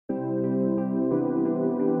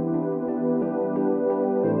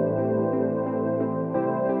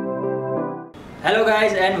Hello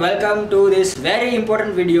guys and welcome to this very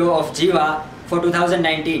important video of Jeeva for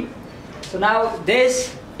 2019. So now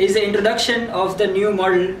this is the introduction of the new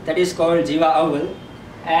model that is called Jeeva Avval,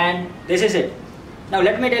 and this is it. Now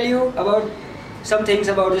let me tell you about some things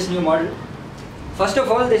about this new model. First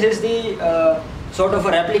of all, this is the sort of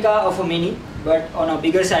a replica of a Mini but on a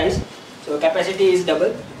bigger size. So capacity is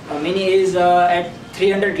double. A Mini is at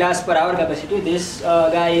 300 glass per hour capacity. This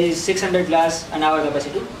guy is 600 glass an hour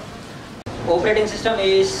capacity. Operating system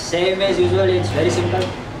is same as usual, it's very simple.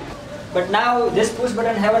 But now this push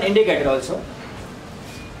button have an indicator also.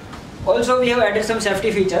 Also we have added some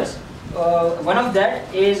safety features. One of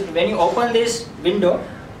that is when you open this window,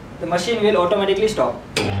 the machine will automatically stop.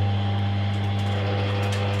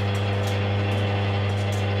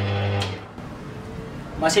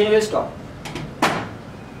 Machine will stop.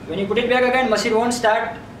 When you put it back again, machine won't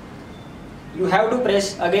start. You have to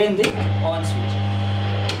press again the on switch.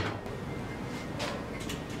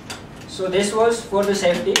 So this was for the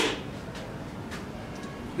safety.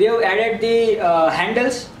 We have added the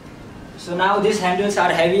handles. So now these handles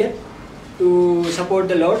are heavier to support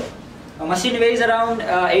the load. A machine weighs around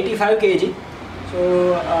 85 kg.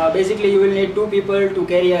 So basically you will need two people to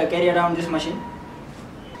carry around this machine.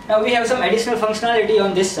 Now we have some additional functionality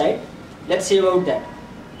on this side. Let's see about that.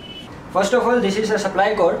 First of all, this is a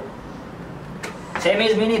supply cord. Same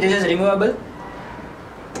as Mini, this is removable.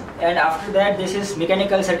 And after that, this is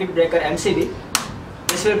mechanical circuit breaker MCB.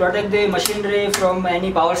 This will protect the machinery from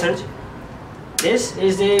any power surge. This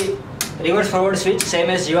is the reverse forward switch,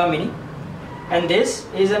 same as Jeeva Mini. And this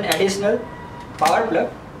is an additional power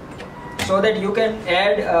plug, so that you can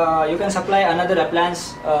add, you can supply another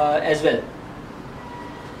appliance as well.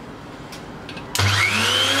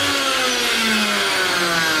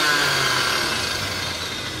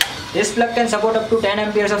 This plug can support up to 10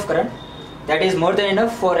 amperes of current. That is more than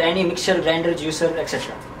enough for any mixer, grinder, juicer,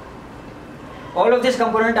 etc. All of these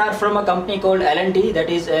components are from a company called L&T, that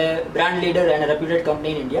is a brand leader and a reputed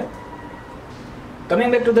company in India. Coming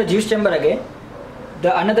back to the juice chamber again,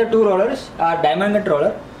 the another two rollers are diamond cut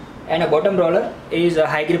roller, and a bottom roller is a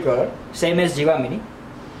high grip roller, same as Jeeva Mini.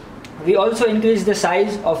 We also increased the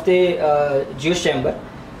size of the juice chamber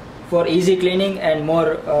for easy cleaning and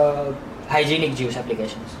more hygienic juice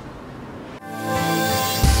applications.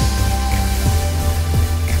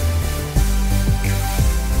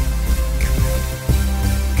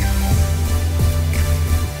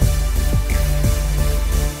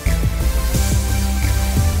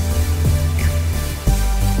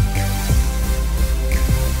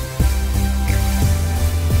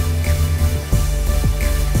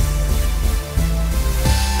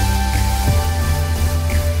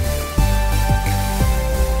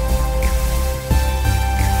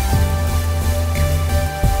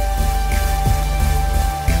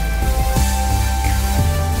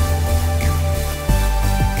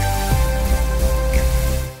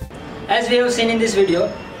 As we have seen in this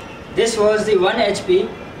video, this was the 1 HP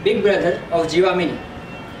big brother of Jeeva Mini,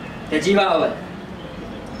 the Jeeva Avval.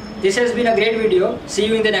 This has been a great video. See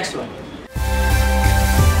you in the next one.